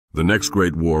The next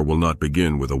great war will not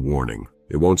begin with a warning.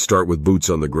 It won't start with boots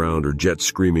on the ground or jets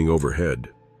screaming overhead.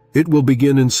 It will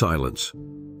begin in silence.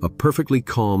 A perfectly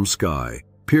calm sky,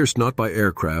 pierced not by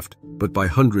aircraft, but by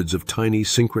hundreds of tiny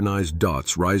synchronized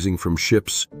dots rising from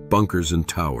ships, bunkers, and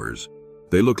towers.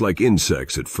 They look like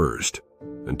insects at first,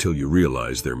 until you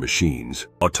realize they're machines.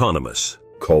 Autonomous,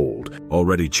 cold,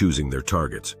 already choosing their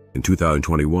targets. In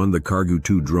 2021, the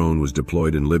Kargu-2 drone was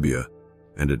deployed in Libya,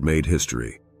 and it made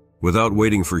history. Without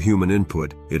waiting for human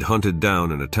input, it hunted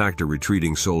down and attacked a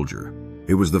retreating soldier.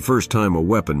 It was the first time a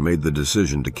weapon made the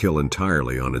decision to kill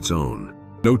entirely on its own.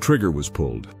 No trigger was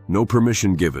pulled, no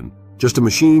permission given. Just a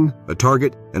machine, a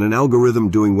target, and an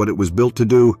algorithm doing what it was built to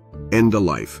do: end a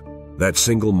life. That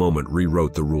single moment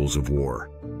rewrote the rules of war.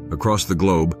 Across the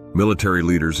globe, military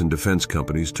leaders and defense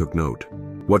companies took note.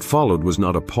 What followed was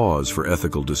not a pause for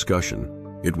ethical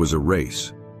discussion. It was a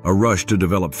race. A rush to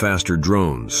develop faster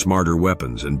drones, smarter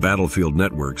weapons, and battlefield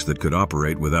networks that could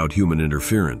operate without human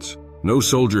interference. No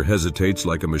soldier hesitates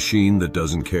like a machine that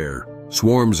doesn't care.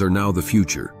 Swarms are now the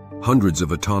future. Hundreds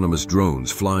of autonomous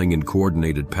drones flying in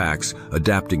coordinated packs,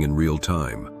 adapting in real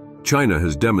time. China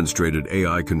has demonstrated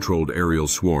AI-controlled aerial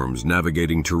swarms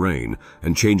navigating terrain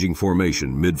and changing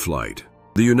formation mid-flight.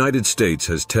 The United States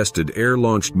has tested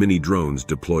air-launched mini-drones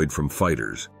deployed from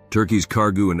fighters. Turkey's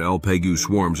Kargu and Alpagu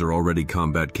swarms are already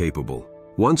combat-capable.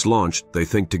 Once launched, they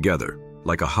think together,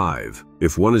 like a hive.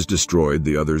 If one is destroyed,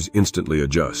 the others instantly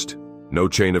adjust. No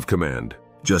chain of command,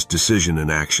 just decision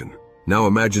and action. Now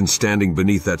imagine standing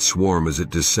beneath that swarm as it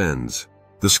descends.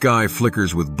 The sky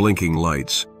flickers with blinking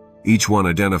lights, each one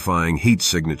identifying heat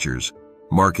signatures,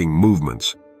 marking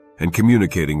movements, and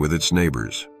communicating with its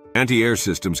neighbors. Anti-air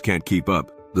systems can't keep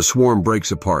up. The swarm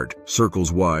breaks apart,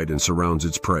 circles wide, and surrounds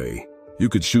its prey. You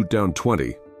could shoot down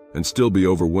 20 and still be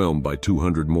overwhelmed by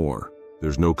 200 more.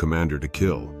 There's no commander to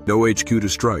kill, no HQ to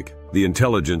strike. The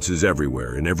intelligence is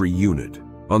everywhere, in every unit.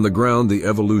 On the ground, the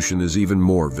evolution is even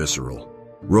more visceral.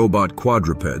 Robot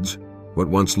quadrupeds, what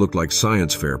once looked like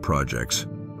science fair projects,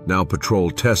 now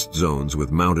patrol test zones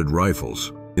with mounted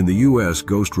rifles. In the US,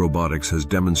 Ghost Robotics has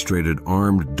demonstrated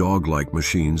armed dog-like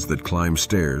machines that climb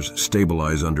stairs,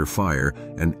 stabilize under fire,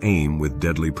 and aim with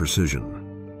deadly precision.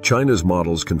 China's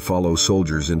models can follow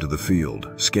soldiers into the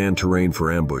field, scan terrain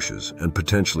for ambushes, and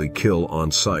potentially kill on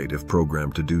sight if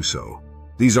programmed to do so.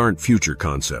 These aren't future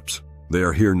concepts. They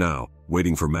are here now,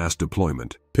 waiting for mass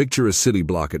deployment. Picture a city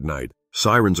block at night.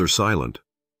 Sirens are silent.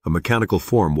 A mechanical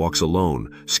form walks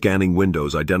alone, scanning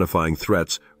windows, identifying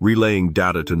threats, relaying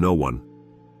data to no one.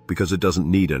 Because it doesn't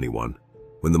need anyone.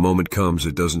 When the moment comes,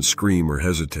 it doesn't scream or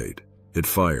hesitate. It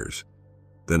fires.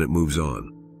 Then it moves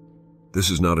on. This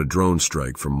is not a drone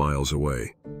strike from miles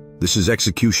away. This is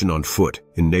execution on foot,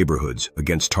 in neighborhoods,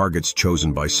 against targets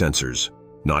chosen by sensors,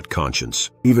 not conscience.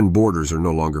 Even borders are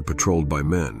no longer patrolled by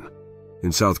men.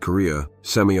 In South Korea,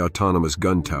 semi-autonomous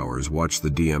gun towers watch the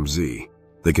DMZ.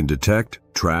 They can detect,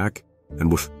 track,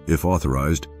 and, if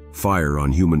authorized, fire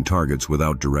on human targets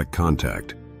without direct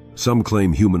contact. Some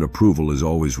claim human approval is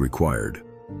always required.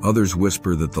 Others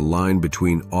whisper that the line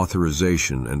between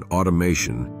authorization and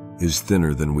automation is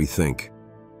thinner than we think.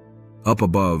 Up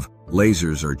above,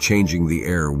 lasers are changing the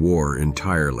air war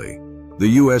entirely. The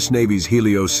U.S. Navy's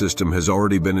Helios system has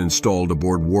already been installed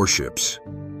aboard warships.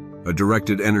 A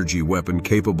directed energy weapon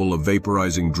capable of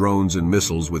vaporizing drones and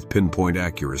missiles with pinpoint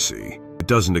accuracy. It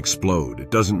doesn't explode,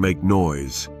 it doesn't make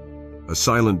noise. A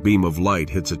silent beam of light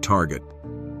hits a target,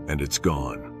 and it's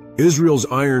gone. Israel's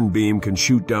Iron Beam can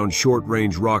shoot down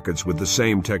short-range rockets with the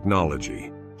same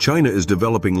technology. China is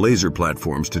developing laser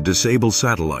platforms to disable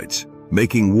satellites,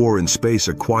 making war in space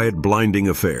a quiet, blinding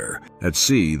affair. At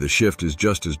sea, the shift is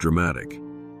just as dramatic.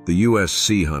 The U.S.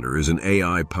 Sea Hunter is an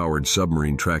AI-powered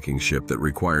submarine tracking ship that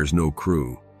requires no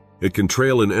crew. It can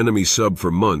trail an enemy sub for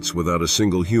months without a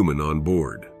single human on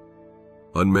board.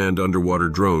 Unmanned underwater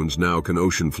drones now can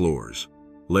ocean floors,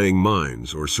 laying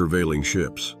mines or surveilling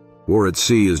ships. War at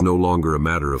sea is no longer a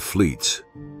matter of fleets.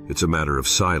 It's a matter of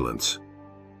silence.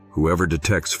 Whoever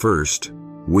detects first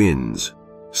wins.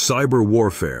 Cyber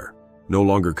warfare, no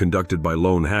longer conducted by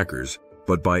lone hackers,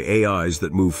 but by AIs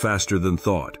that move faster than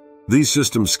thought. These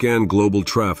systems scan global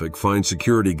traffic, find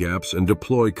security gaps, and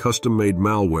deploy custom-made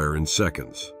malware in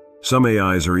seconds. Some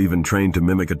AIs are even trained to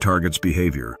mimic a target's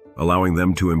behavior, allowing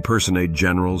them to impersonate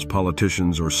generals,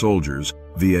 politicians, or soldiers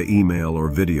via email or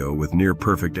video with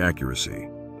near-perfect accuracy.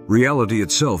 Reality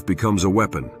itself becomes a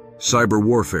weapon. Cyber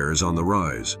warfare is on the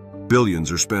rise.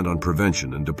 Billions are spent on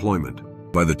prevention and deployment.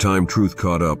 By the time truth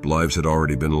caught up, lives had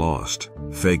already been lost.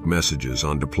 Fake messages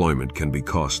on deployment can be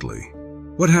costly.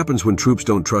 What happens when troops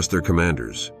don't trust their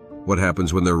commanders? What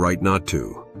happens when they're right not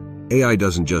to? AI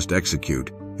doesn't just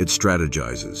execute, it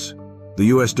strategizes. The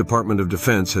U.S. Department of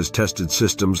Defense has tested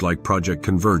systems like Project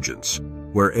Convergence,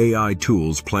 where AI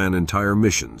tools plan entire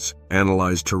missions,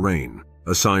 analyze terrain,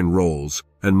 assign roles,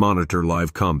 and monitor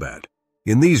live combat.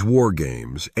 In these war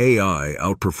games, AI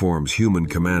outperforms human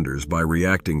commanders by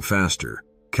reacting faster,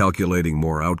 calculating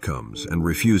more outcomes, and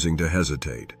refusing to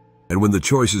hesitate. And when the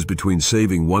choice is between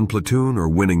saving one platoon or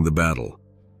winning the battle,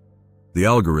 the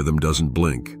algorithm doesn't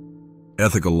blink.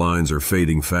 Ethical lines are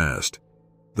fading fast.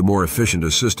 The more efficient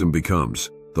a system becomes,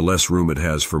 the less room it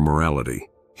has for morality.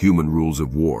 Human rules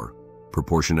of war,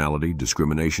 proportionality,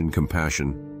 discrimination,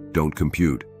 compassion, don't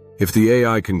compute. If the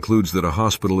AI concludes that a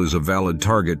hospital is a valid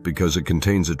target because it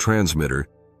contains a transmitter,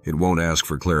 it won't ask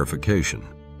for clarification.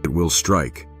 It will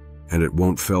strike, and it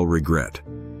won't feel regret.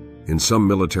 In some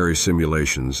military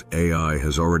simulations, AI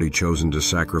has already chosen to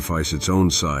sacrifice its own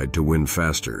side to win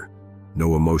faster.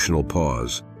 No emotional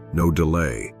pause, no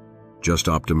delay, just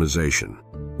optimization.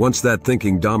 Once that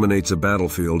thinking dominates a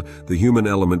battlefield, the human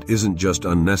element isn't just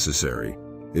unnecessary,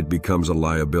 it becomes a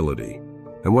liability.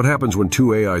 And what happens when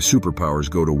two AI superpowers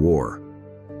go to war?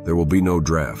 There will be no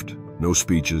draft, no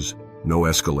speeches, no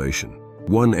escalation.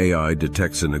 One AI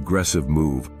detects an aggressive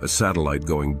move, a satellite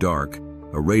going dark,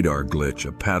 a radar glitch,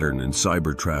 a pattern in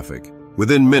cyber traffic.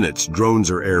 Within minutes, drones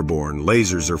are airborne,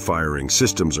 lasers are firing,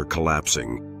 systems are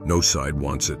collapsing. No side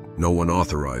wants it, no one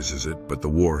authorizes it, but the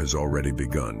war has already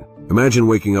begun. Imagine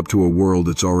waking up to a world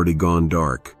that's already gone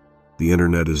dark. The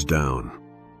internet is down.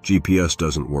 GPS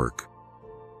doesn't work.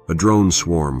 A drone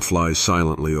swarm flies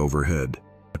silently overhead.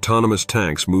 Autonomous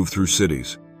tanks move through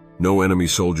cities. No enemy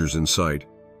soldiers in sight,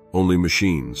 only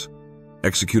machines,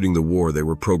 executing the war they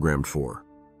were programmed for.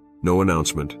 No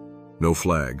announcement, no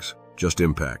flags, just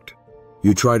impact.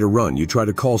 You try to run, you try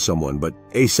to call someone, but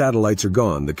satellites are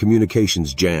gone, the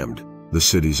communications jammed. The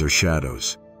cities are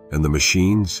shadows, and the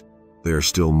machines, they are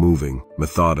still moving,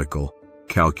 methodical,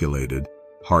 calculated,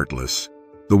 heartless.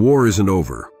 The war isn't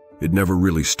over. It never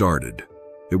really started.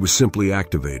 It was simply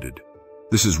activated.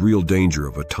 This is real danger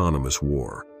of autonomous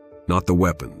war. Not the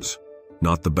weapons,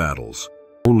 not the battles,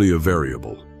 only a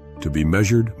variable, to be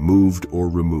measured, moved, or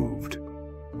removed.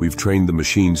 We've trained the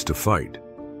machines to fight,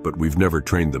 but we've never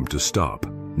trained them to stop.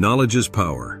 Knowledge is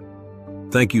power.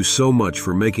 Thank you so much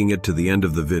for making it to the end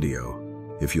of the video.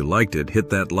 If you liked it, hit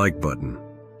that like button.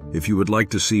 If you would like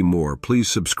to see more, please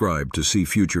subscribe to see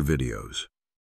future videos.